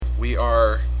We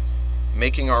are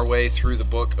making our way through the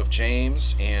book of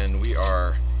James, and we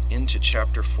are into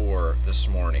chapter 4 this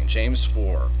morning. James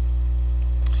 4.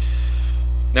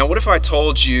 Now, what if I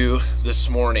told you this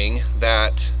morning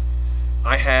that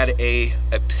I had a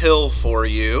pill for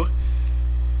you,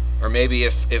 or maybe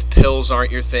if pills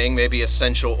aren't your thing, maybe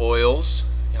essential oils.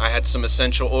 I had some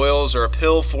essential oils or a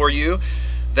pill for you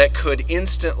that could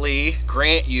instantly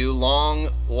grant you long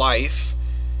life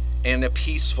and a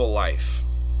peaceful life.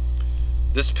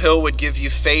 This pill would give you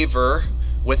favor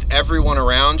with everyone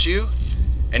around you,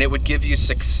 and it would give you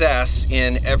success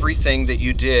in everything that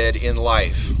you did in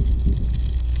life.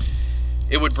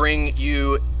 It would bring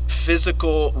you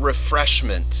physical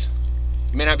refreshment.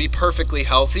 You may not be perfectly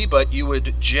healthy, but you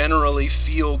would generally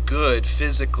feel good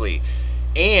physically.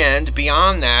 And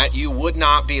beyond that, you would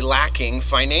not be lacking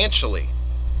financially.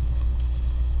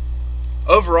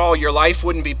 Overall, your life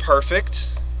wouldn't be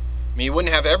perfect. I mean, you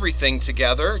wouldn't have everything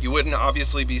together. You wouldn't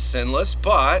obviously be sinless,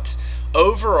 but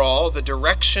overall, the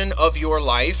direction of your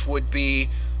life would be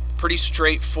pretty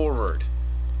straightforward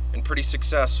and pretty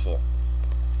successful.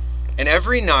 And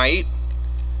every night,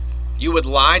 you would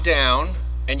lie down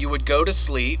and you would go to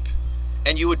sleep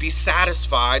and you would be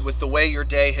satisfied with the way your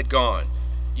day had gone.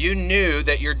 You knew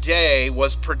that your day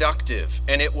was productive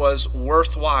and it was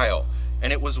worthwhile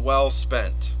and it was well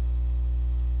spent.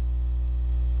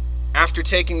 After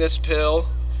taking this pill,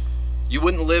 you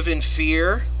wouldn't live in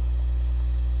fear,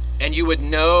 and you would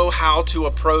know how to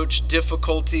approach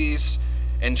difficulties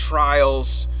and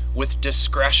trials with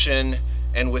discretion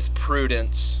and with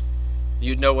prudence.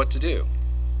 You'd know what to do.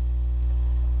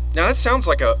 Now that sounds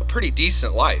like a pretty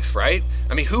decent life, right?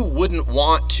 I mean, who wouldn't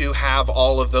want to have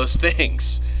all of those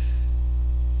things?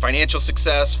 Financial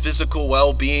success, physical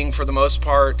well-being for the most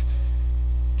part.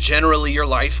 Generally, your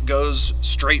life goes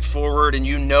straightforward and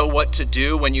you know what to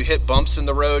do when you hit bumps in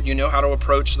the road. You know how to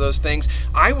approach those things.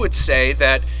 I would say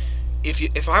that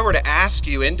if I were to ask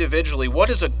you individually, what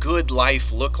does a good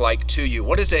life look like to you?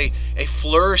 What does a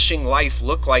flourishing life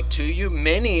look like to you?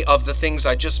 Many of the things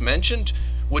I just mentioned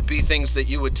would be things that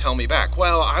you would tell me back.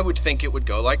 Well, I would think it would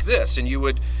go like this, and you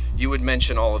would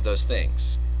mention all of those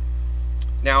things.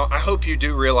 Now, I hope you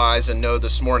do realize and know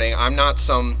this morning, I'm not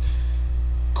some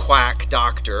quack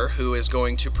doctor who is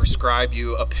going to prescribe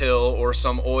you a pill or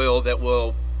some oil that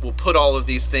will put all of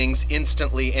these things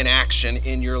instantly in action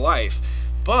in your life.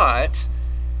 But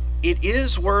it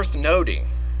is worth noting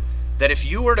that if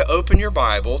you were to open your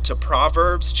Bible to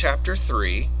Proverbs chapter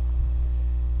 3,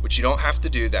 which you don't have to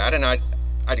do that, and I'd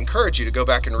encourage you to go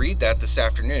back and read that this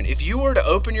afternoon. If you were to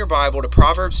open your Bible to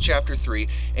Proverbs chapter 3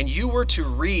 and you were to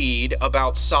read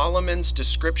about Solomon's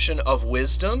description of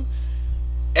wisdom,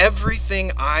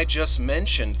 everything I just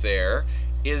mentioned there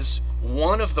is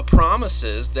one of the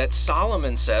promises that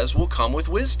Solomon says will come with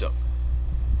wisdom.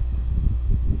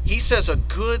 He says a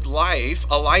good life,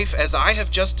 a life as I have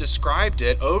just described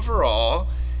it, overall,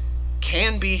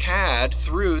 can be had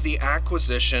through the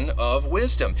acquisition of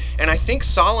wisdom. And I think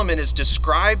Solomon is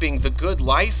describing the good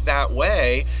life that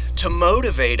way to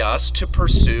motivate us to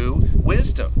pursue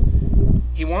wisdom.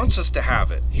 He wants us to have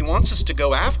it. He wants us to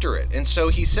go after it. And so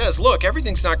he says, look,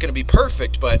 everything's not going to be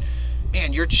perfect, but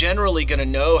man, you're generally going to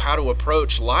know how to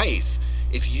approach life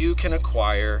if you can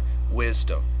acquire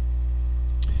wisdom.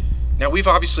 Now, we've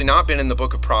obviously not been in the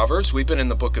book of Proverbs. We've been in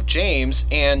the book of James,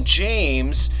 and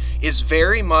James is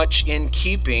very much in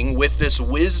keeping with this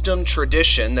wisdom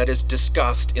tradition that is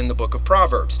discussed in the book of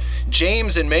Proverbs.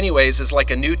 James, in many ways, is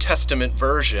like a New Testament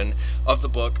version of the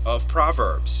book of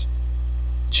Proverbs.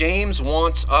 James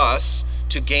wants us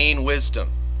to gain wisdom,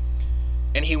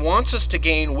 and he wants us to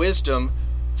gain wisdom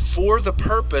for the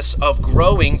purpose of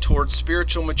growing towards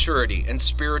spiritual maturity and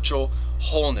spiritual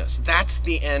wholeness. That's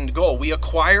the end goal. We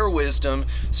acquire wisdom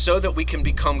so that we can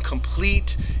become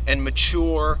complete and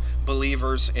mature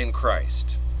believers in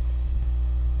Christ.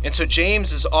 And so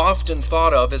James is often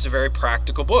thought of as a very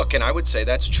practical book, and I would say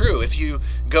that's true. If you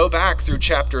go back through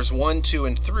chapters 1, 2,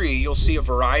 and 3, you'll see a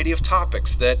variety of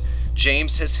topics that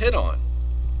James has hit on.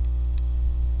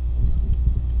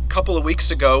 A couple of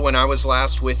weeks ago when I was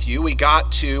last with you, we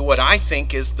got to what I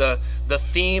think is the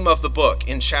theme of the book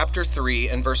in chapter 3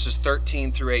 and verses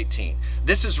 13 through 18.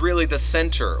 This is really the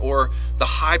center or the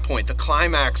high point, the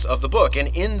climax of the book.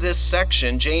 And in this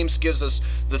section, James gives us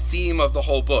the theme of the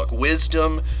whole book: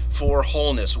 wisdom for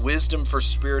wholeness, wisdom for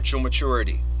spiritual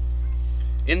maturity.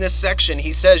 In this section,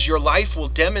 he says your life will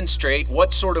demonstrate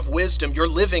what sort of wisdom you're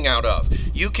living out of.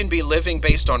 You can be living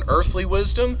based on earthly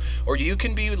wisdom, or you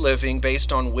can be living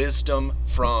based on wisdom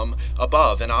from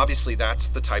above. And obviously that's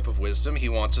the type of wisdom he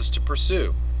wants us to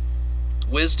pursue.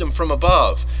 Wisdom from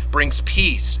above brings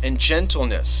peace and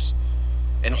gentleness,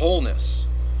 and wholeness,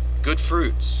 good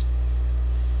fruits.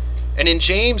 And in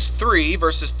James 3,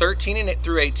 verses 13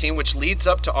 through 18, which leads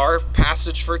up to our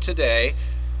passage for today,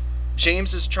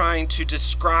 James is trying to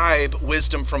describe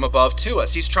wisdom from above to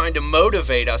us. He's trying to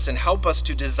motivate us and help us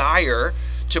to desire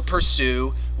to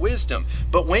pursue wisdom.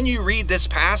 But when you read this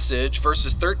passage,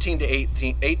 verses 13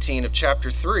 to 18 of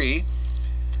chapter 3,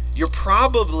 you're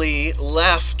probably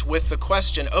left with the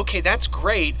question, okay, that's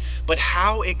great, but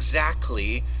how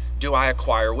exactly do I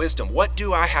acquire wisdom? What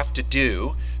do I have to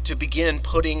do to begin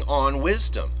putting on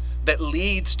wisdom that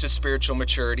leads to spiritual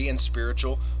maturity and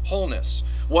spiritual wholeness?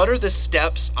 What are the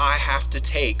steps I have to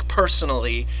take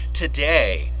personally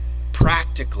today,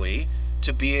 practically,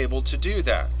 to be able to do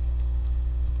that?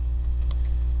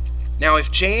 Now,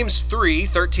 if James 3,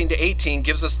 13 to 18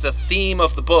 gives us the theme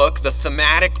of the book, the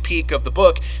thematic peak of the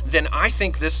book, then I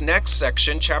think this next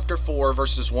section, chapter 4,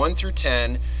 verses 1 through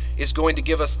 10, is going to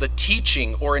give us the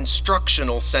teaching or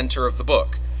instructional center of the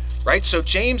book, right? So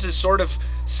James is sort of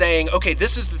saying, okay,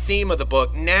 this is the theme of the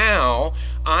book. Now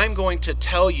I'm going to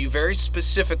tell you very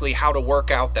specifically how to work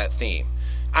out that theme.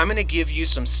 I'm going to give you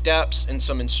some steps and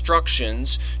some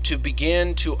instructions to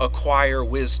begin to acquire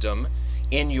wisdom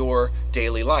in your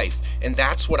daily life. And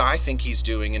that's what I think he's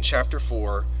doing in chapter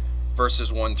 4,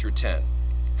 verses 1 through 10.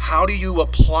 How do you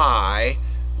apply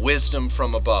wisdom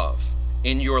from above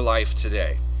in your life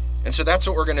today? And so that's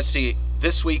what we're going to see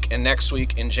this week and next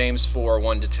week in James 4,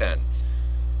 1 to 10.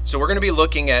 So we're going to be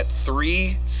looking at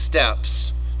 3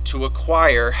 steps to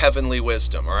acquire heavenly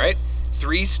wisdom, all right?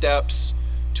 3 steps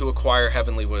to acquire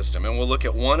heavenly wisdom. And we'll look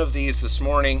at one of these this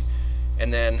morning,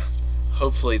 and then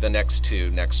hopefully the next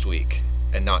 2 next week,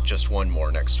 and not just one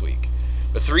more next week.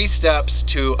 The 3 steps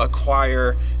to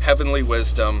acquire heavenly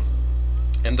wisdom.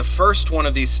 And the first one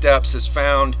of these steps is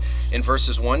found in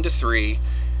verses 1 to 3,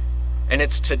 and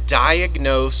it's to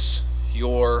diagnose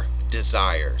your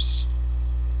desires.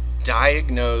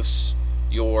 Diagnose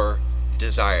your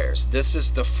desires. This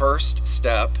is the first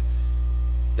step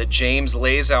that James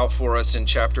lays out for us in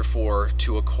chapter 4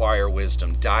 to acquire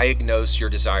wisdom. Diagnose your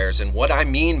desires. And what I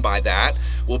mean by that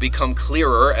will become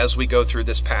clearer as we go through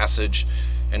this passage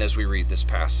and as we read this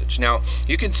passage. Now,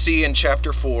 you can see in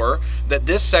chapter 4 that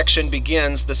this section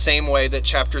begins the same way that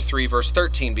chapter 3, verse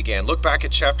 13 began. Look back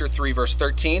at chapter 3, verse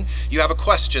 13. You have a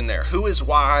question there. Who is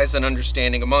wise and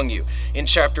understanding among you? In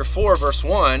chapter 4, verse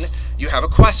 1, you have a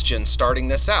question starting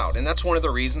this out. And that's one of the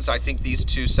reasons I think these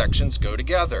 2 sections go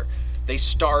together. They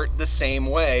start the same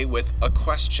way with a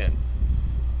question.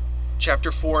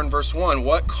 Chapter 4 and verse 1,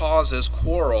 what causes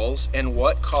quarrels and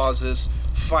what causes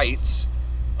fights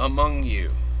among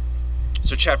you?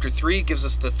 So chapter 3 gives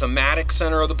us the thematic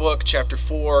center of the book. Chapter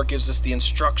 4 gives us the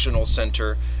instructional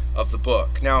center of the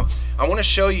book. Now, I want to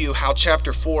show you how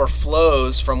chapter 4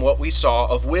 flows from what we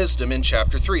saw of wisdom in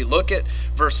chapter 3. Look at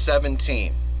verse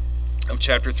 17 of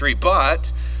chapter 3.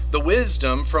 But the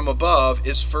wisdom from above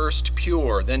is first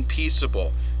pure, then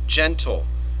peaceable, gentle,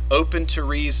 open to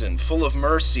reason, full of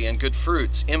mercy and good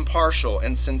fruits, impartial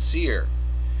and sincere.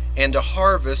 And a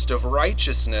harvest of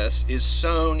righteousness is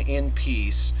sown in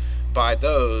peace by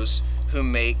those who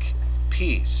make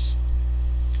peace.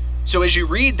 So as you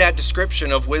read that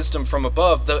description of wisdom from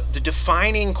above, the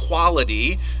defining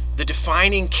quality, the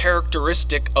defining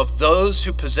characteristic of those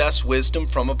who possess wisdom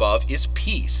from above is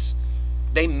peace.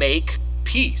 They make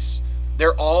peace.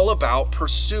 They're all about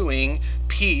pursuing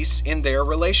peace in their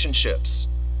relationships.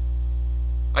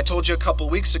 I told you a couple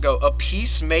weeks ago, a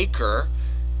peacemaker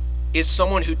is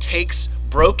someone who takes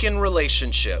broken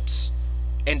relationships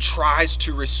and tries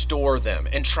to restore them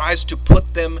and tries to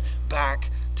put them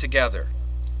back together.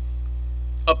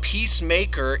 A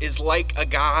peacemaker is like a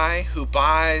guy who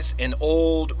buys an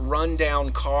old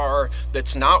rundown car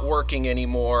that's not working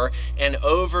anymore, and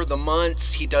over the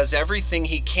months he does everything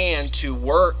he can to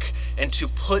work and to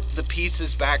put the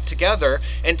pieces back together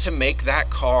and to make that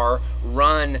car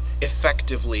run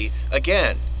effectively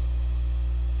again.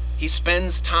 He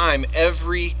spends time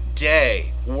every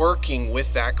day working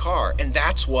with that car, and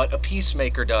that's what a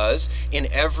peacemaker does in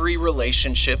every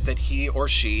relationship that he or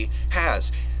she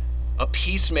has. A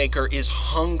peacemaker is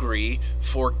hungry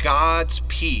for God's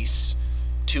peace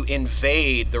to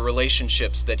invade the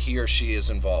relationships that he or she is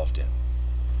involved in.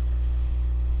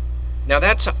 Now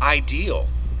that's ideal,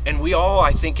 and we all,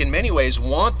 I think, in many ways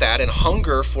want that and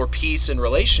hunger for peace in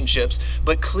relationships,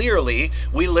 but clearly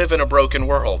we live in a broken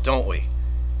world, don't we?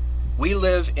 We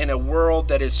live in a world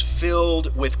that is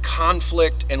filled with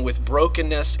conflict and with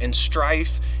brokenness and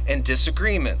strife and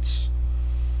disagreements.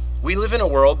 We live in a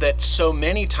world that so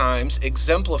many times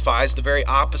exemplifies the very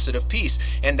opposite of peace.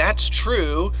 And that's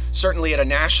true, certainly at a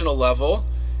national level,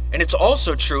 And it's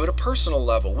also true at a personal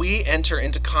level. We enter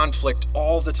into conflict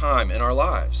all the time in our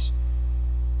lives.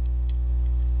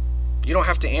 You don't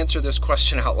have to answer this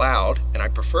question out loud, and I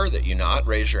prefer that you not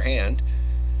raise your hand.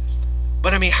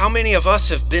 But I mean, how many of us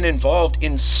have been involved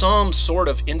in some sort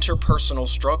of interpersonal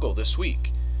struggle this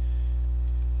week?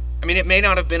 I mean, it may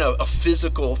not have been a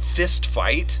physical fist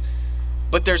fight,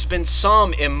 but there's been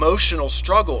some emotional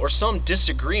struggle or some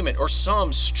disagreement or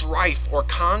some strife or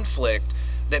conflict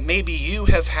that maybe you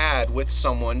have had with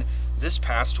someone this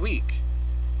past week.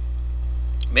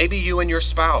 Maybe you and your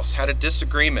spouse had a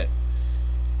disagreement.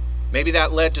 Maybe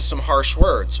that led to some harsh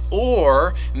words,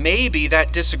 or maybe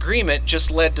that disagreement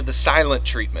just led to the silent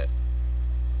treatment.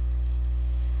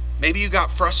 Maybe you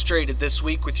got frustrated this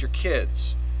week with your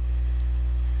kids.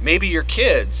 Maybe you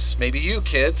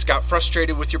kids, got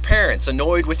frustrated with your parents,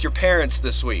 annoyed with your parents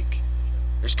this week.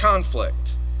 There's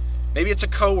conflict. Maybe it's a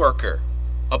coworker,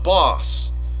 a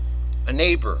boss, a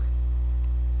neighbor.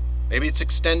 Maybe it's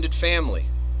extended family.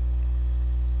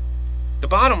 The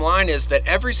bottom line is that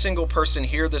every single person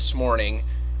here this morning,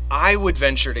 I would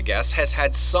venture to guess, has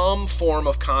had some form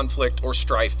of conflict or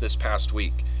strife this past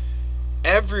week.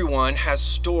 Everyone has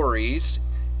stories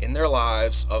in their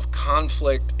lives of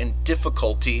conflict and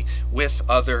difficulty with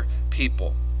other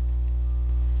people.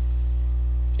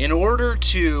 In order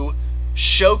to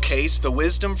showcase the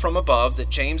wisdom from above that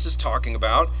James is talking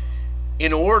about,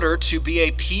 in order to be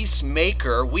a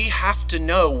peacemaker, we have to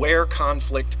know where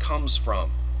conflict comes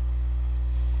from.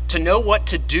 To know what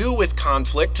to do with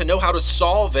conflict, to know how to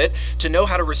solve it, to know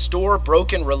how to restore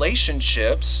broken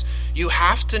relationships, you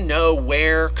have to know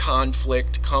where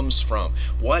conflict comes from.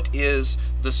 What is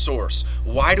the source?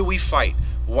 Why do we fight?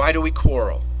 Why do we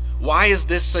quarrel? Why is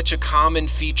this such a common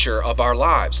feature of our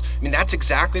lives? I mean, that's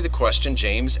exactly the question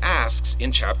James asks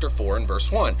in chapter 4 and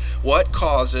verse 1. What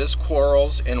causes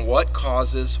quarrels and what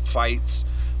causes fights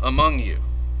among you?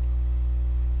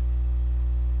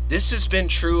 This has been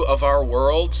true of our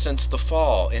world since the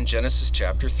fall in Genesis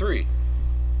chapter 3.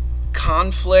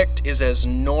 Conflict is as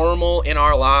normal in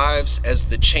our lives as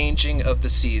the changing of the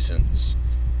seasons.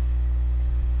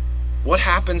 What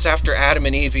happens after Adam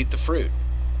and Eve eat the fruit?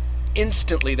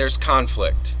 Instantly there's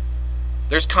conflict.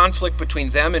 There's conflict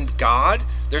between them and God.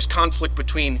 There's conflict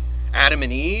between Adam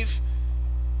and Eve,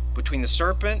 between the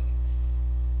serpent.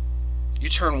 You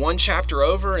turn one chapter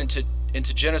over into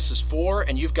Genesis 4,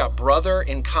 and you've got brother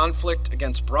in conflict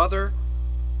against brother,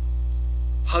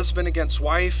 husband against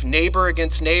wife, neighbor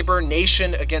against neighbor,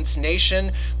 nation against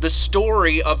nation. The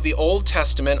story of the Old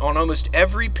Testament, on almost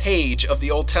every page of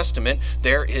the Old Testament,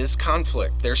 there is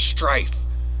conflict, there's strife,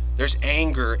 there's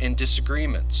anger and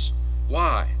disagreements.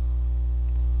 Why?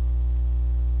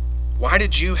 Why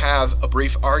did you have a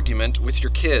brief argument with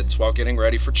your kids while getting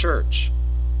ready for church?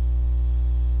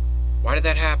 Why did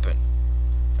that happen?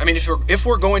 I mean, if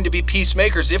we're going to be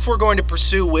peacemakers, if we're going to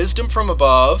pursue wisdom from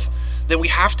above, then we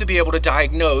have to be able to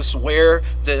diagnose where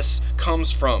this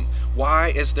comes from. Why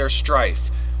is there strife?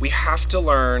 We have to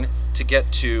learn to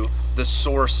get to the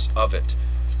source of it.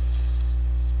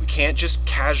 We can't just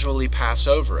casually pass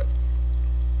over it.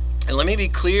 And let me be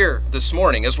clear this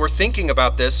morning, as we're thinking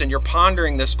about this and you're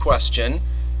pondering this question,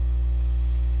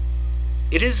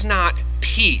 it is not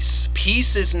peace.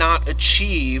 Peace is not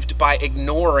achieved by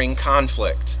ignoring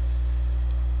conflict.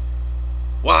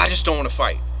 Well, I just don't want to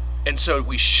fight. And so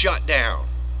we shut down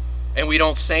and we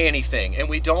don't say anything and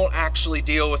we don't actually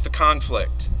deal with the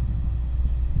conflict.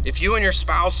 If you and your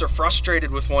spouse are frustrated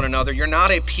with one another, you're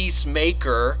not a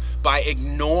peacemaker by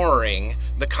ignoring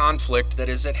the conflict that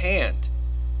is at hand.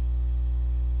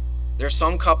 There's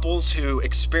some couples who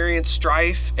experience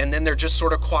strife and then they're just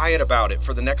sort of quiet about it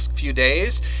for the next few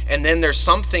days, and then there's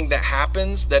something that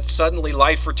happens that suddenly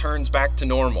life returns back to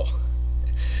normal.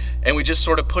 And we just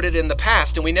sort of put it in the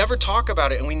past and we never talk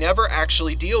about it and we never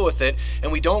actually deal with it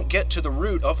and we don't get to the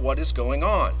root of what is going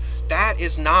on. That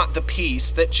is not the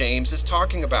peace that James is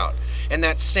talking about. And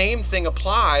that same thing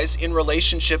applies in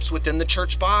relationships within the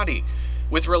church body,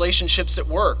 with relationships at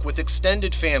work, with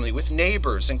extended family, with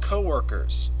neighbors and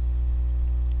coworkers.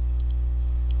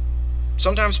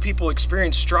 Sometimes people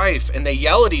experience strife and they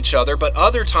yell at each other, but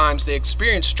other times they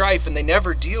experience strife and they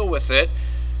never deal with it.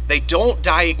 They don't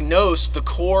diagnose the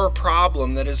core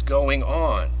problem that is going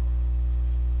on.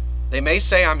 They may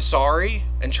say, I'm sorry,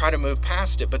 and try to move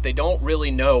past it, but they don't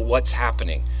really know what's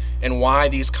happening and why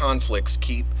these conflicts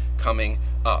keep coming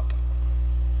up.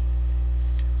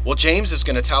 Well, James is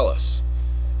going to tell us.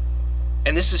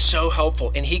 And this is so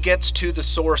helpful. And he gets to the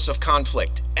source of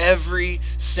conflict. Every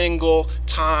single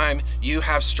time you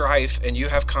have strife and you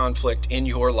have conflict in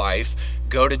your life,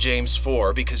 go to James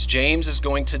 4, because James is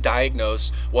going to diagnose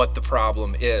what the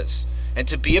problem is. And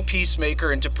to be a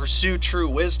peacemaker and to pursue true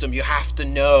wisdom, you have to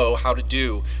know how to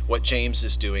do what James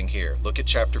is doing here. Look at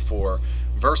chapter 4,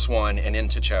 verse 1 and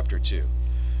into chapter 2.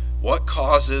 What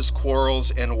causes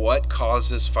quarrels and what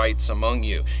causes fights among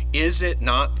you? Is it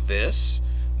not this,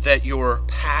 that your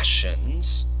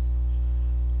passions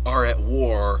are at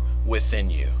war within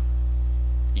you?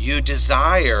 You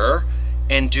desire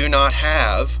and do not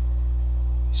have,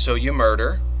 so you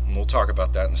murder. And we'll talk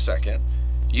about that in a second.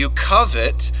 You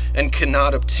covet and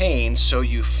cannot obtain, so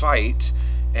you fight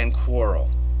and quarrel.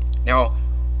 Now,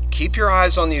 keep your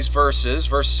eyes on these verses,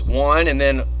 verse 1 and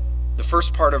then the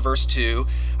first part of verse 2.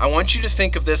 I want you to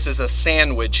think of this as a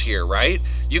sandwich here, right?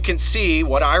 You can see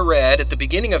what I read. At the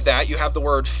beginning of that, you have the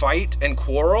word fight and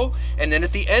quarrel. And then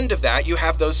at the end of that, you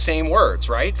have those same words,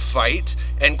 right? Fight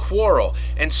and quarrel.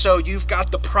 And so you've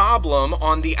got the problem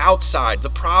on the outside. The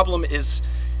problem is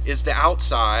the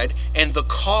outside, and the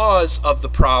cause of the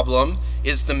problem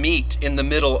is the meat in the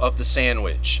middle of the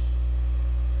sandwich.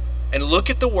 And look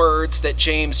at the words that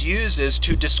James uses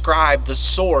to describe the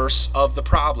source of the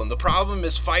problem. The problem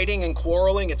is fighting and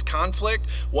quarreling, it's conflict.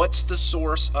 What's the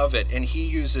source of it? And he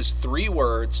uses 3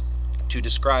 words to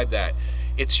describe that.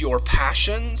 It's your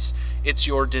passions, it's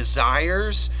your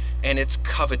desires, and it's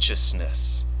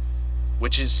covetousness,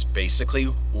 which is basically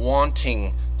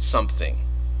wanting something.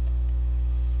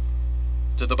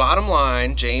 So the bottom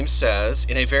line, James says,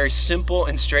 in a very simple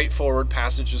and straightforward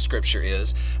passage of Scripture,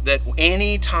 is that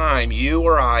any time you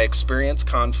or I experience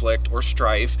conflict or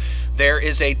strife, there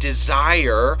is a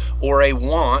desire or a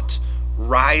want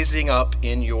rising up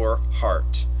in your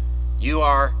heart. You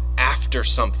are after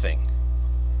something.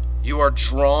 You are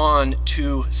drawn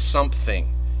to something.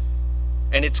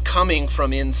 And it's coming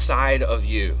from inside of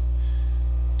you.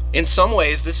 In some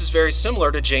ways, this is very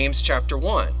similar to James chapter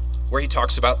 1. Where he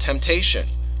talks about temptation,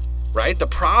 right? The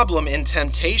problem in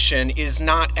temptation is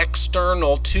not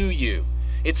external to you.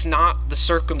 It's not the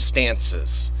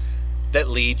circumstances that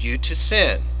lead you to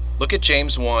sin. Look at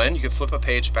James 1. You can flip a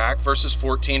page back, verses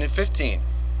 14 and 15.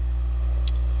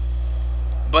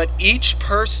 But each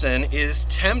person is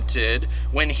tempted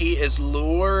when he is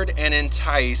lured and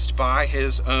enticed by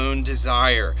his own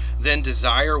desire. Then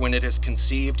desire, when it is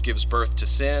conceived, gives birth to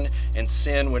sin, and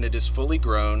sin, when it is fully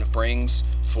grown, brings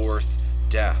forth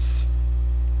death.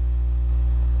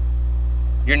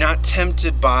 You're not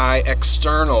tempted by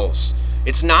externals.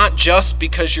 It's not just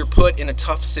because you're put in a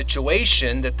tough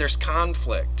situation that there's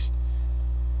conflict.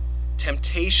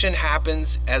 Temptation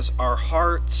happens as our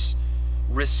hearts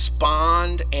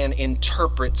respond and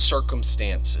interpret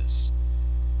circumstances.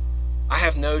 I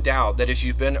have no doubt that if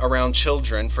you've been around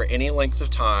children for any length of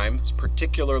time,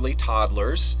 particularly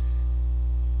toddlers,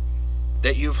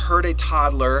 that you've heard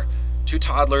two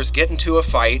toddlers get into a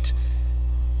fight,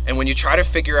 and when you try to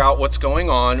figure out what's going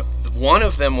on, one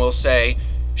of them will say,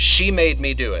 "She made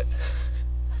me do it."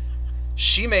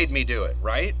 She made me do it,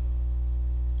 right?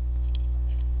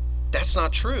 That's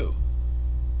not true.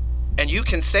 And you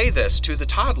can say this to the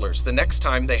toddlers the next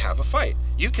time they have a fight.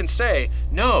 You can say,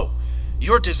 "No,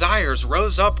 your desires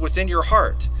rose up within your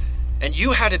heart, and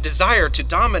you had a desire to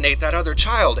dominate that other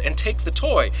child and take the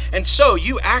toy. And so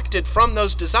you acted from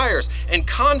those desires, and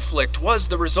conflict was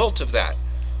the result of that."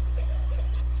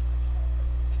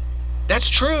 That's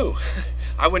true.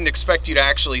 I wouldn't expect you to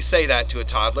actually say that to a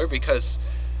toddler because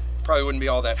it probably wouldn't be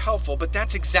all that helpful, but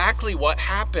that's exactly what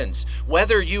happens.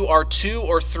 Whether you are 2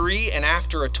 or 3 and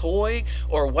after a toy,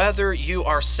 or whether you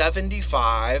are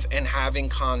 75 and having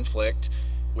conflict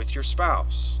with your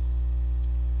spouse.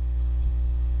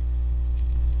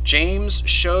 James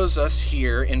shows us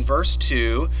here in verse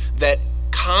 2 that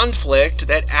conflict,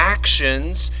 that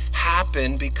actions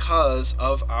happen because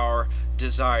of our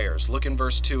desires. Look in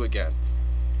verse 2 again.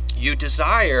 You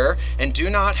desire and do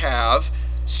not have,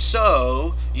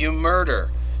 so you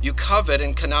murder. You covet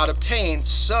and cannot obtain,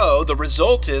 so the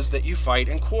result is that you fight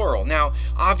and quarrel. Now,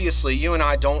 obviously, you and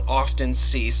I don't often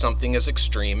see something as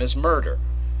extreme as murder.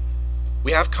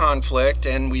 We have conflict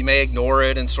and we may ignore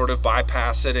it and sort of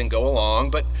bypass it and go along,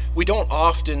 but we don't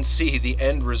often see the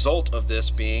end result of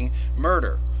this being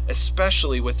murder,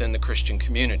 especially within the Christian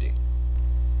community.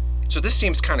 So this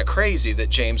seems kind of crazy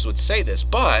that James would say this,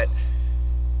 but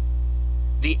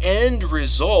the end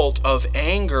result of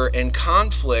anger and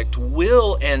conflict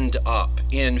will end up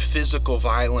in physical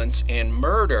violence and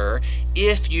murder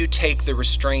if you take the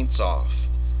restraints off.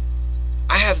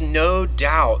 I have no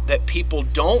doubt that people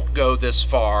don't go this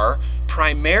far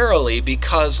primarily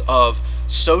because of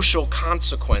social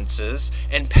consequences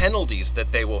and penalties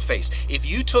that they will face. If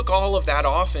you took all of that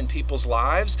off in people's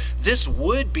lives, this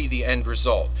would be the end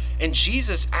result. And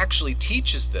Jesus actually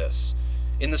teaches this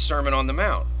in the Sermon on the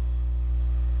Mount.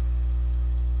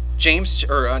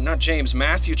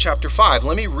 Matthew chapter 5.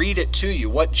 Let me read it to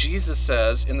you, what Jesus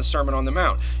says in the Sermon on the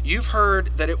Mount. You've heard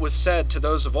that it was said to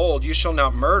those of old, you shall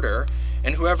not murder,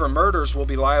 and whoever murders will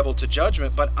be liable to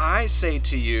judgment. But I say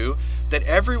to you that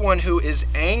everyone who is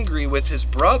angry with his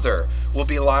brother will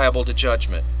be liable to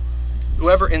judgment.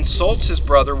 Whoever insults his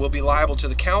brother will be liable to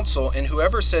the council, and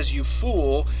whoever says you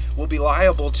fool will be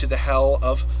liable to the hell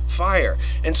of fire.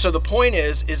 And so the point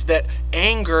is that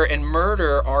anger and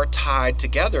murder are tied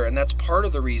together, and that's part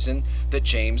of the reason that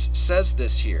James says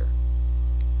this here.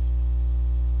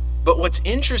 But what's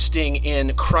interesting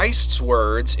in Christ's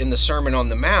words in the Sermon on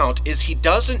the Mount is he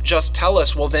doesn't just tell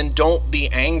us, well, then don't be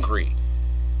angry.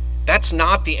 That's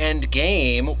not the end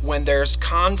game when there's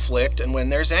conflict and when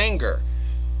there's anger.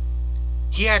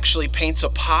 He actually paints a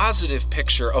positive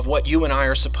picture of what you and I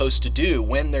are supposed to do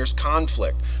when there's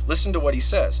conflict. Listen to what he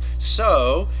says.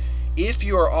 So, if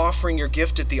you are offering your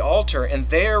gift at the altar and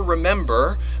there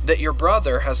remember that your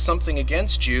brother has something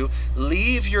against you,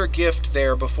 leave your gift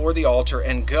there before the altar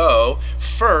and go.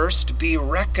 First, be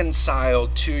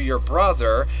reconciled to your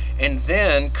brother, and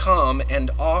then come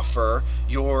and offer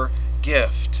your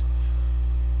gift.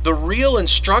 The real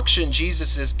instruction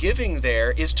Jesus is giving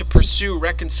there is to pursue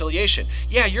reconciliation.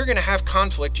 Yeah, you're going to have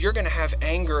conflict. You're going to have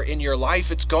anger in your life.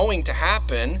 It's going to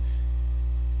happen.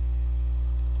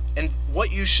 And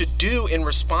what you should do in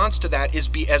response to that is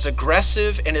be as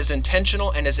aggressive and as intentional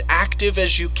and as active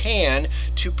as you can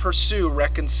to pursue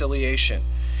reconciliation.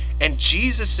 And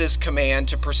Jesus' command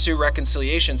to pursue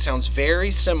reconciliation sounds very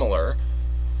similar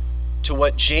to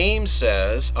what James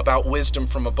says about wisdom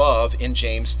from above in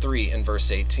James 3 and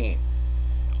verse 18.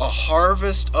 A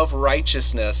harvest of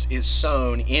righteousness is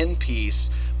sown in peace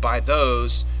by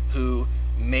those who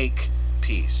make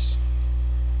peace.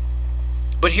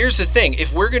 But here's the thing,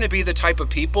 if we're going to be the type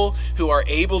of people who are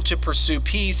able to pursue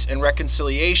peace and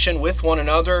reconciliation with one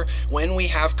another when we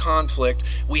have conflict,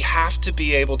 we have to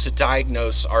be able to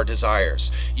diagnose our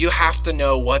desires. You have to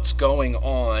know what's going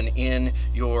on in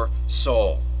your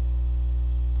soul.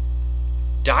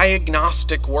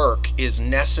 Diagnostic work is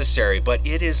necessary, but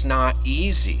it is not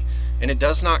easy, and it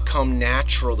does not come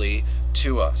naturally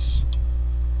to us.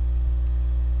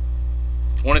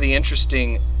 One of the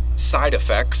interesting side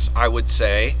effects, I would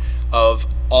say, of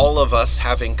all of us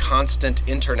having constant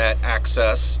internet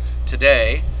access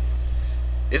today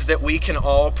is that we can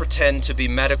all pretend to be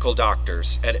medical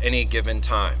doctors at any given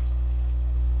time.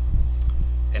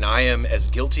 And I am as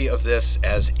guilty of this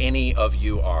as any of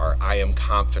you are. I am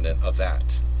confident of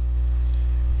that.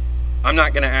 I'm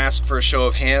not going to ask for a show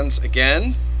of hands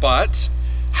again, but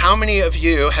how many of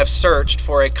you have searched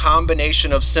for a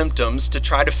combination of symptoms to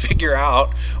try to figure out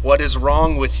what is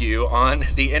wrong with you on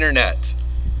the internet?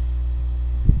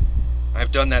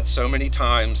 I've done that so many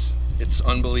times, it's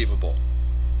unbelievable.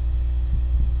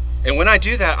 And when I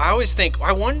do that, I always think,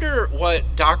 I wonder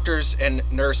what doctors and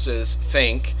nurses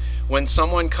think when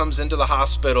someone comes into the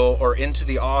hospital or into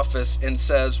the office and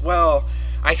says, well,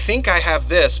 I think I have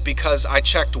this because I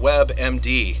checked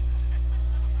WebMD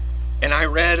and I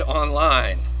read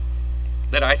online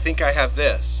that I think I have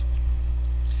this.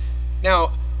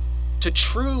 Now, to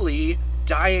truly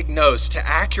diagnose, to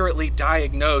accurately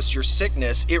diagnose your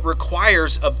sickness, it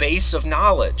requires a base of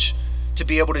knowledge to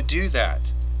be able to do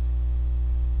that.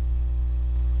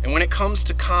 And when it comes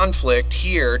to conflict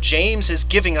here, James is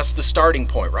giving us the starting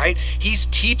point, right? He's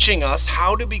teaching us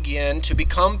how to begin to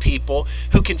become people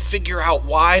who can figure out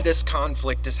why this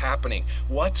conflict is happening.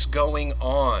 What's going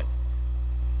on?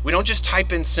 We don't just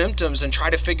type in symptoms and try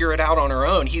to figure it out on our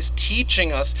own. He's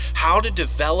teaching us how to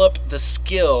develop the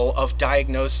skill of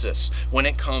diagnosis when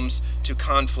it comes to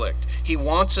conflict. He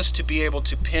wants us to be able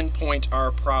to pinpoint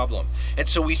our problem. And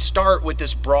so we start with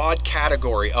this broad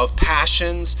category of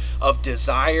passions, of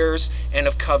desires, and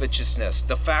of covetousness.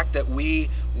 The fact that we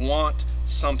want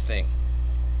something.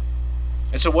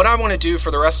 And so what I want to do for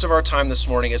the rest of our time this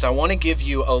morning is I want to give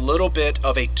you a little bit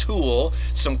of a tool,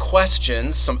 some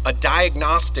questions, a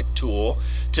diagnostic tool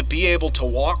to be able to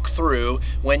walk through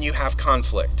when you have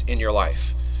conflict in your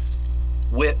life,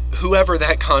 with whoever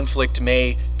that conflict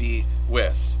may be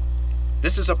with.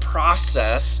 This is a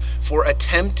process for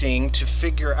attempting to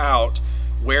figure out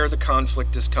where the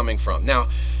conflict is coming from. Now,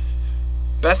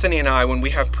 Bethany and I, when we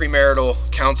have premarital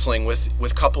counseling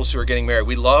with couples who are getting married,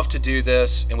 we love to do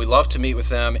this and we love to meet with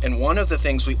them. And one of the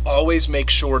things we always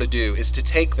make sure to do is to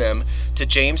take them to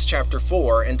James chapter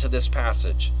 4 and to this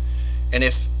passage. And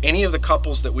if any of the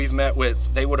couples that we've met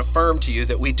with, they would affirm to you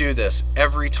that we do this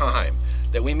every time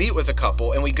that we meet with a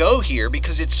couple, and we go here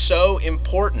because it's so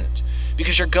important.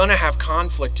 because you're going to have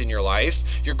conflict in your life.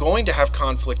 You're going to have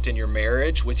conflict in your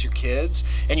marriage with your kids,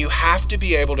 and you have to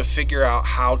be able to figure out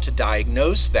how to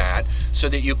diagnose that so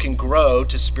that you can grow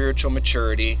to spiritual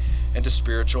maturity and to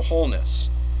spiritual wholeness.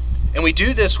 And we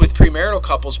do this with premarital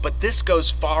couples, but this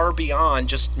goes far beyond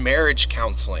just marriage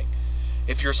counseling.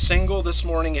 If you're single this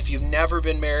morning, if you've never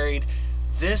been married,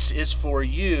 this is for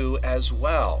you as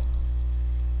well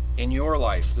in your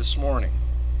life this morning.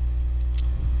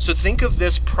 So think of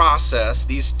this process,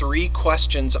 these 3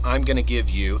 questions I'm going to give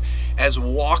you, as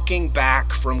walking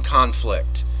back from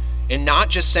conflict. And not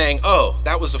just saying, oh,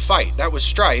 that was a fight, that was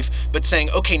strife, but saying,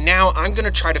 okay, now I'm going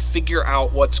to try to figure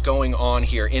out what's going on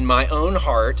here in my own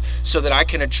heart so that I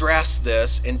can address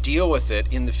this and deal with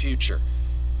it in the future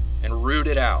and root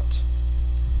it out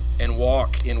and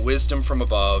walk in wisdom from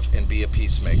above and be a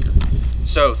peacemaker.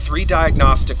 So 3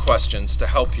 diagnostic questions to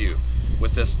help you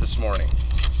with this morning.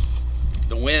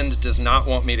 The wind does not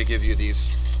want me to give you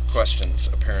these questions,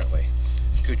 apparently.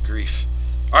 Good grief.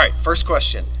 All right, first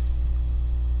question.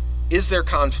 Is there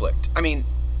conflict?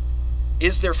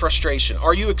 Is there frustration?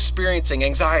 Are you experiencing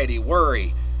anxiety,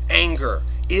 worry, anger?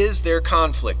 Is there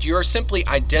conflict? You are simply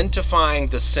identifying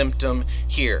the symptom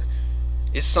here.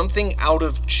 Is something out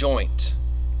of joint,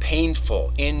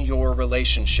 painful in your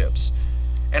relationships?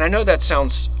 And I know that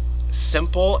sounds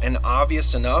simple and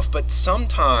obvious enough, but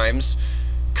sometimes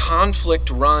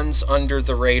conflict runs under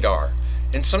the radar.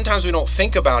 And sometimes we don't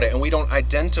think about it and we don't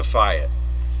identify it.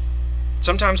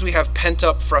 Sometimes we have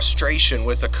pent-up frustration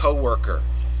with a coworker.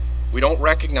 We don't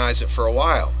recognize it for a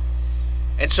while.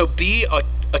 And so be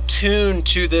attuned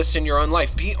to this in your own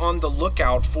life. Be on the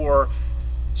lookout for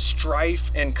strife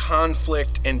and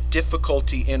conflict and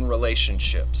difficulty in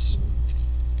relationships.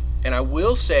 And I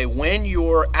will say, when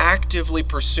you're actively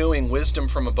pursuing wisdom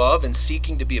from above and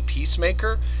seeking to be a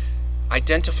peacemaker,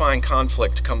 identifying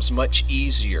conflict comes much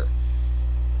easier,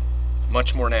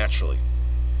 much more naturally.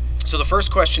 So the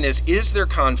first question is there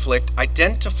conflict?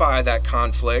 Identify that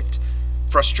conflict.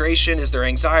 Frustration, is there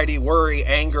anxiety, worry,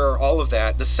 anger, all of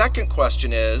that? The second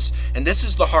question is, and this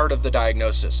is the heart of the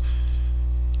diagnosis,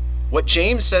 what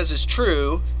James says is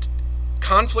true,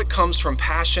 conflict comes from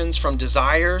passions, from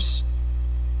desires.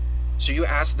 So you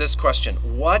ask this question,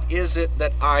 what is it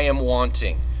that I am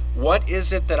wanting? What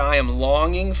is it that I am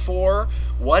longing for?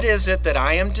 What is it that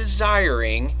I am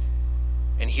desiring?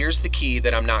 And here's the key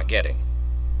that I'm not getting.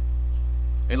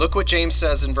 And look what James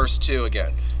says in verse 2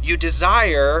 again. You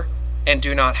desire and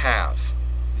do not have.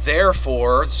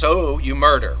 Therefore, so you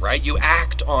murder, right? You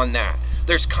act on that.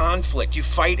 There's conflict. You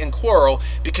fight and quarrel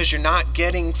because you're not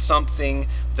getting something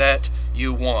that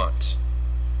you want.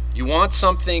 You want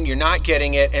something, you're not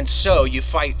getting it, and so you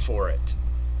fight for it.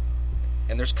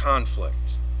 And there's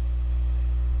conflict.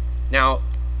 Now,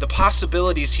 the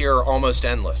possibilities here are almost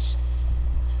endless.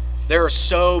 There are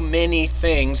so many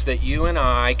things that you and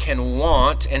I can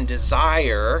want and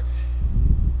desire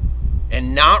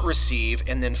and not receive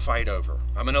and then fight over.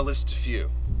 I'm going to list a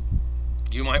few.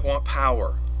 You might want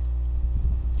power.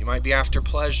 You might be after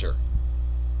pleasure.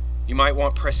 You might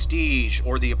want prestige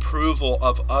or the approval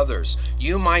of others.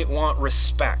 You might want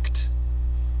respect.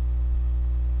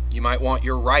 You might want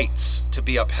your rights to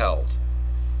be upheld.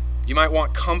 You might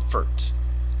want comfort,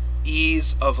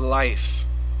 ease of life,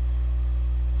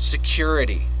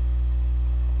 security.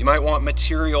 You might want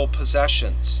material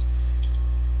possessions.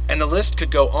 And the list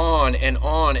could go on and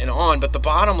on and on, but the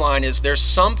bottom line is there's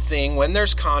something, when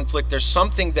there's conflict, there's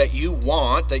something that you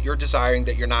want, that you're desiring,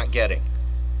 that you're not getting.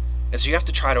 And so you have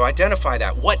to try to identify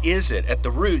that. What is it at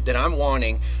the root that I'm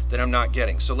wanting that I'm not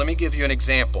getting? So let me give you an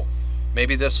example.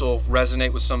 Maybe this will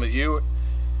resonate with some of you.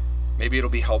 Maybe it'll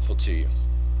be helpful to you.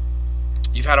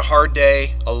 You've had a hard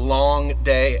day, a long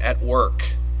day at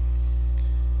work.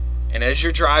 And as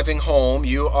you're driving home,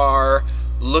 you are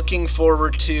looking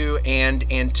forward to and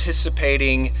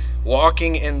anticipating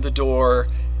walking in the door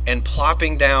and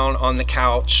plopping down on the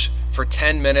couch for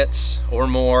 10 minutes or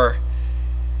more,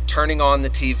 turning on the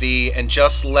TV and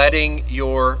just letting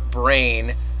your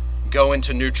brain go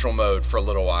into neutral mode for a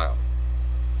little while.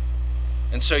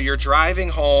 And so you're driving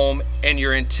home and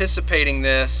you're anticipating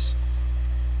this,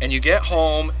 and you get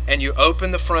home and you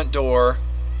open the front door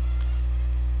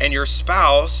and your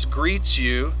spouse greets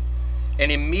you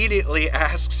and immediately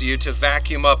asks you to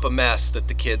vacuum up a mess that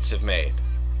the kids have made.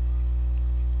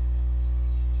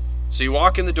 So you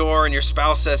walk in the door and your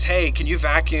spouse says, "Hey, can you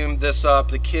vacuum this up?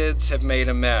 The kids have made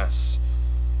a mess."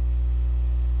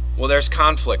 Well, there's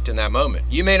conflict in that moment.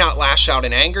 You may not lash out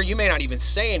in anger. You may not even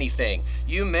say anything.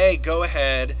 You may go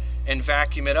ahead and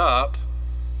vacuum it up,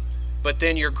 but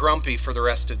then you're grumpy for the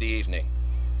rest of the evening.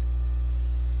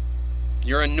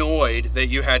 You're annoyed that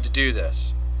you had to do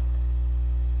this.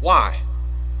 Why?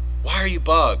 Why are you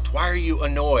bugged? Why are you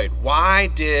annoyed? Why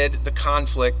did the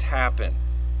conflict happen?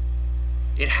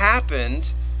 It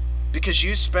happened because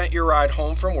you spent your ride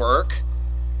home from work,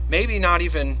 maybe not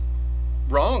even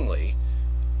wrongly,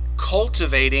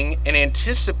 cultivating and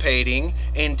anticipating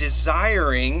and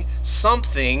desiring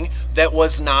something that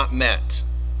was not met.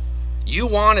 You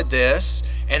wanted this,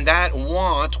 and that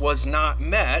want was not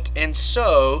met, and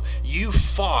so you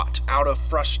fought out of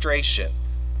frustration.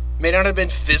 May not have been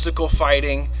physical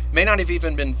fighting, may not have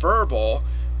even been verbal,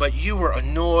 but you were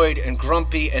annoyed and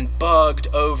grumpy and bugged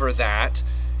over that,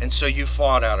 and so you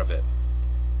fought out of it.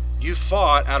 You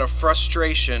fought out of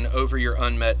frustration over your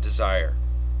unmet desire.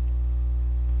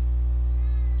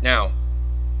 Now,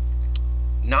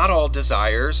 not all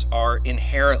desires are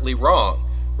inherently wrong,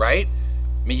 right?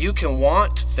 I mean, you can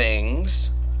want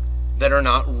things that are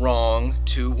not wrong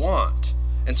to want.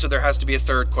 And so there has to be a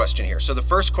third question here. So the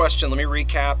first question, let me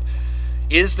recap.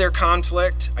 Is there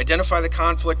conflict? Identify the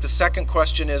conflict. The second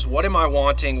question is, what am I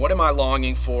wanting? What am I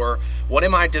longing for? What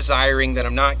am I desiring that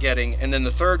I'm not getting? And then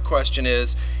the third question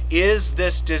is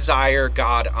this desire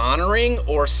God-honoring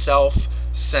or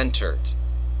self-centered?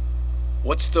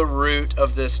 What's the root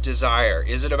of this desire?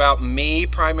 Is it about me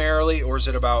primarily, or is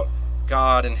it about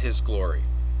God and His glory?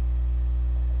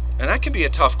 And that can be a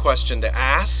tough question to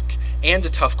ask and a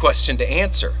tough question to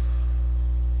answer.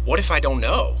 What if I don't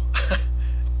know?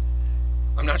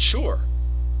 I'm not sure.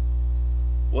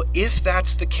 Well, if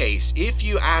that's the case, if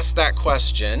you ask that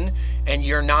question and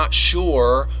you're not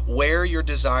sure where your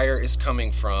desire is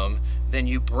coming from, then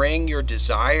you bring your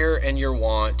desire and your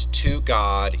want to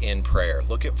God in prayer.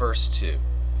 Look at verse 2.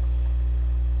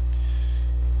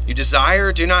 You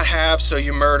desire, do not have, so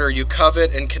you murder. You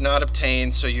covet and cannot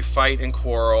obtain, so you fight and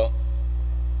quarrel.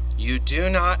 You do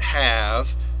not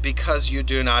have because you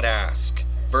do not ask.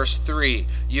 Verse 3,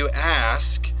 you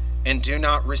ask and do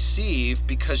not receive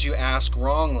because you ask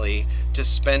wrongly to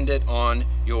spend it on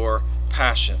your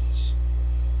passions.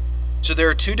 So there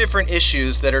are two different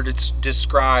issues that are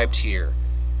described here.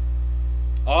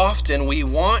 Often we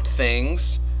want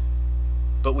things,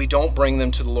 but we don't bring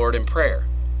them to the Lord in prayer.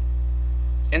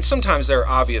 And sometimes there are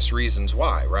obvious reasons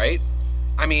why, right?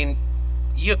 I mean,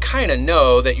 you kind of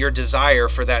know that your desire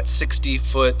for that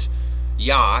 60-foot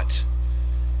yacht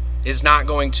is not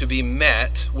going to be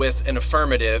met with an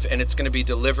affirmative, and it's going to be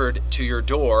delivered to your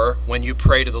door when you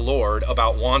pray to the Lord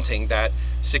about wanting that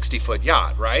 60-foot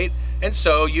yacht, right? And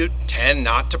so you tend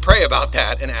not to pray about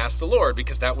that and ask the Lord,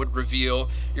 because that would reveal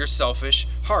your selfish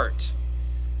heart.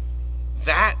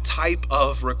 That type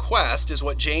of request is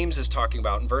what James is talking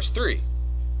about in verse 3.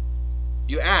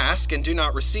 You ask and do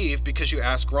not receive because you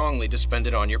ask wrongly to spend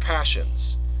it on your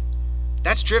passions.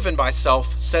 That's driven by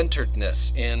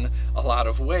self-centeredness in a lot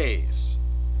of ways.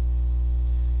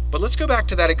 But let's go back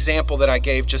to that example that I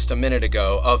gave just a minute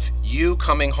ago of you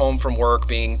coming home from work,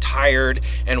 being tired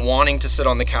and wanting to sit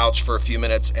on the couch for a few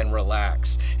minutes and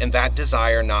relax, and that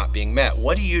desire not being met.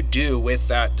 What do you do with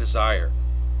that desire?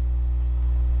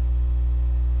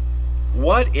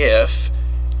 What if,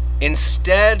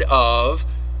 instead of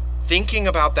thinking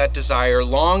about that desire,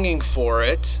 longing for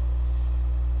it,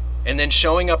 and then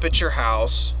showing up at your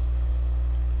house,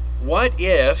 what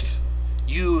if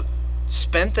you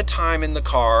spent the time in the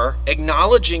car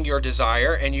acknowledging your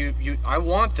desire and I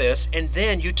want this, and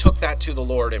then you took that to the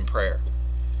Lord in prayer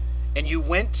and you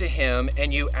went to Him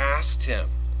and you asked Him?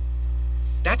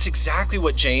 That's exactly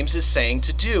what James is saying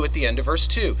to do at the end of verse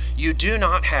 2. You do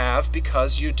not have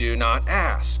because you do not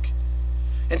ask.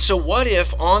 And so what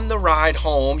if on the ride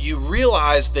home you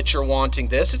realize that you're wanting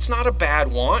this? It's not a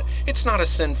bad want. It's not a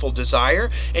sinful desire.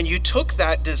 And you took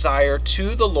that desire to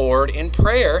the Lord in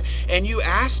prayer and you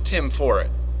asked Him for it.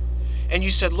 And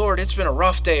you said, Lord, it's been a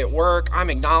rough day at work. I'm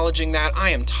acknowledging that.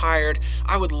 I am tired.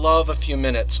 I would love a few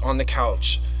minutes on the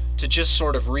couch to just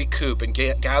sort of recoup and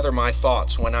gather my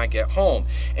thoughts when I get home.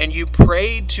 And you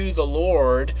prayed to the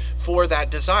Lord for that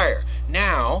desire.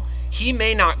 Now, He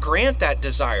may not grant that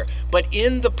desire, but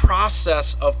in the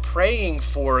process of praying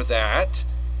for that,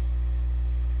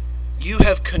 you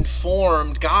have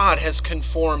conformed, God has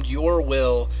conformed your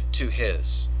will to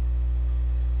His.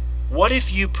 What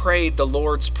if you prayed the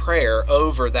Lord's Prayer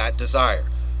over that desire?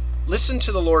 Listen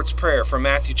to the Lord's Prayer from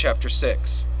Matthew chapter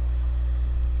 6.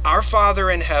 Our Father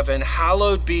in heaven,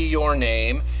 hallowed be your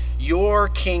name. Your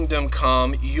kingdom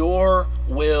come, your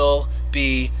will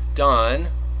be done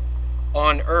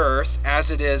on earth as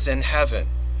it is in heaven.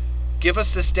 Give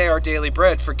us this day our daily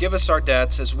bread. Forgive us our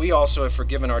debts as we also have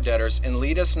forgiven our debtors. And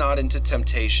lead us not into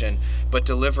temptation, but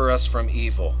deliver us from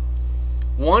evil.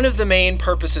 One of the main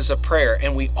purposes of prayer,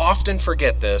 and we often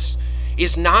forget this,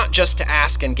 is not just to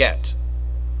ask and get.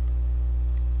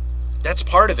 That's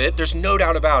part of it. There's no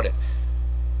doubt about it.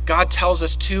 God tells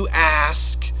us to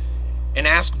ask and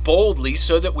ask boldly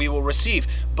so that we will receive.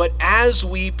 But as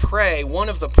we pray, one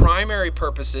of the primary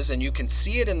purposes, and you can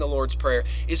see it in the Lord's Prayer,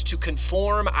 is to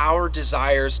conform our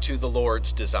desires to the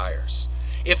Lord's desires.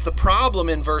 If the problem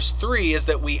in verse 3 is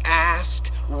that we ask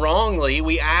wrongly,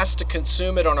 we ask to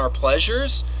consume it on our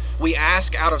pleasures, we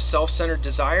ask out of self-centered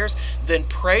desires, then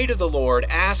pray to the Lord,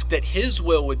 ask that His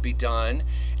will would be done,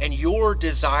 and your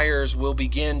desires will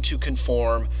begin to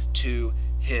conform to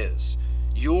His.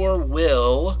 Your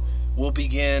will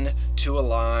begin to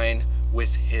align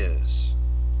with His.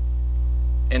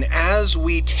 And as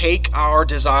we take our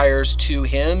desires to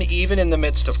Him, even in the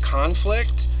midst of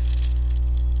conflict,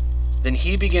 then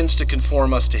He begins to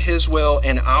conform us to His will,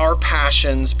 and our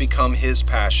passions become His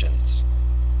passions.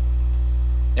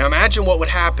 Now imagine what would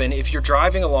happen if you're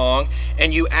driving along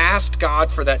and you asked God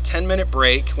for that 10-minute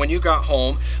break when you got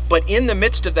home, but in the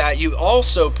midst of that you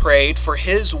also prayed for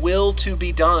His will to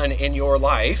be done in your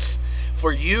life,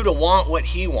 for you to want what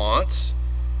He wants,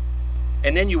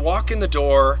 and then you walk in the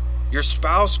door, your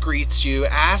spouse greets you,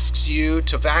 asks you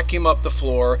to vacuum up the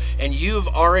floor, and you've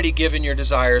already given your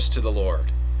desires to the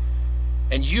Lord.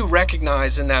 And you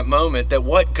recognize in that moment that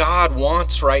what God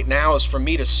wants right now is for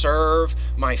me to serve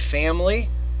my family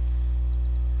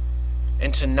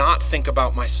and to not think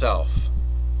about myself,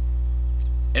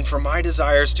 and for my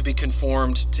desires to be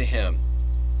conformed to Him.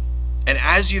 And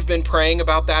as you've been praying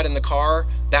about that in the car,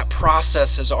 that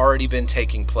process has already been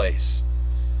taking place.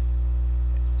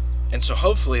 And so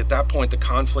hopefully at that point the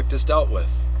conflict is dealt with.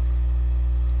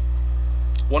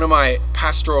 One of my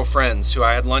pastoral friends who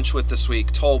I had lunch with this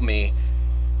week told me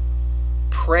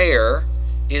prayer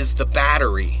is the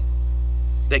battery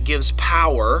that gives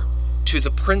power to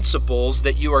the principles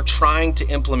that you are trying to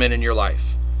implement in your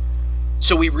life.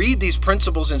 So we read these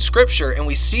principles in Scripture and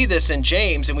we see this in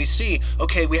James, and we see,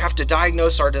 okay, we have to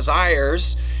diagnose our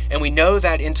desires, and we know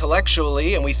that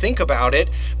intellectually and we think about it,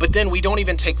 but then we don't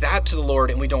even take that to the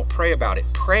Lord and we don't pray about it.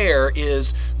 Prayer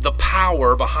is the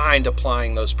power behind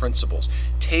applying those principles.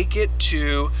 Take it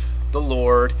to the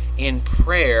Lord in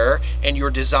prayer, and your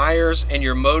desires and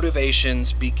your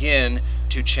motivations begin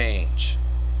to change.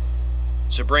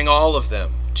 So bring all of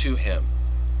them to Him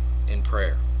in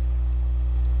prayer.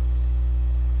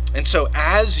 And so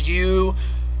as you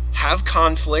have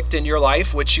conflict in your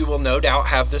life, which you will no doubt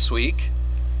have this week,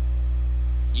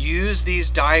 use these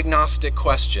diagnostic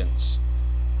questions.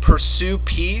 Pursue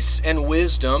peace and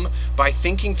wisdom by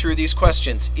thinking through these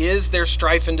questions. Is there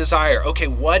strife and desire? Okay,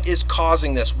 what is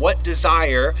causing this? What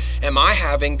desire am I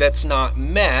having that's not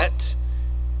met?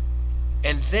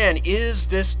 And then, is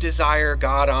this desire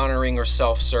God-honoring or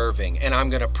self-serving? And I'm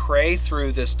going to pray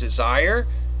through this desire,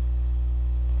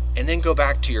 and then go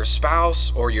back to your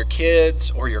spouse or your kids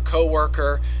or your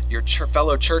coworker, your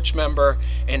fellow church member,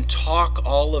 and talk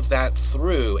all of that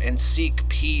through and seek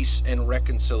peace and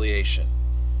reconciliation.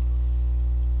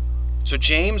 So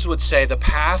James would say the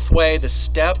pathway, the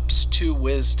steps to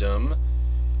wisdom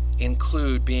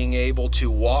include being able to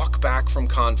walk back from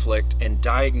conflict and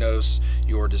diagnose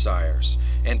your desires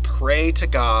and pray to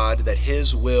God that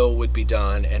His will would be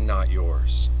done and not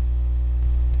yours.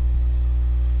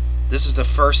 This is the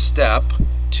first step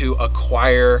to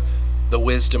acquire the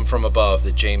wisdom from above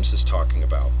that James is talking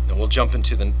about. And we'll jump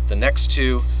into the next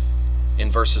two in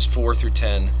verses 4 through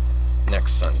 10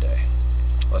 next Sunday.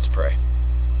 Let's pray.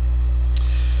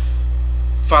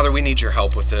 Father, we need your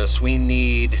help with this. We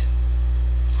need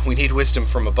wisdom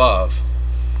from above.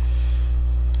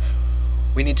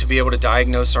 We need to be able to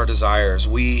diagnose our desires.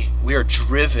 We are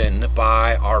driven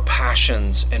by our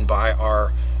passions and by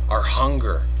our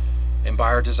hunger and by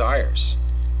our desires.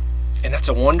 And that's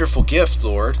a wonderful gift,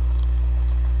 Lord.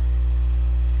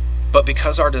 But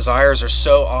because our desires are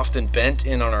so often bent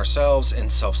in on ourselves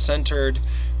and self-centered,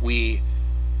 we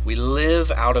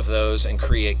live out of those and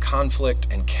create conflict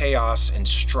and chaos and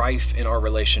strife in our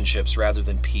relationships rather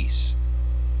than peace.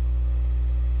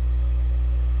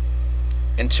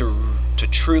 And to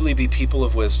truly be people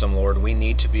of wisdom, Lord, we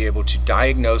need to be able to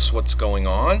diagnose what's going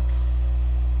on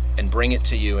and bring it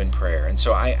to you in prayer. And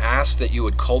so I ask that you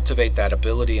would cultivate that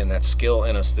ability and that skill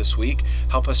in us this week.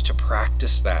 Help us to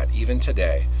practice that even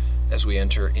today as we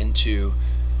enter into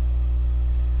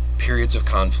periods of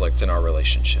conflict in our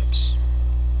relationships.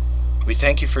 We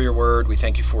thank you for your word. We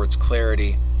thank you for its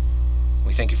clarity.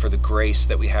 We thank you for the grace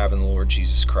that we have in the Lord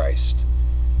Jesus Christ.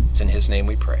 It's in His name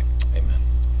we pray. Amen.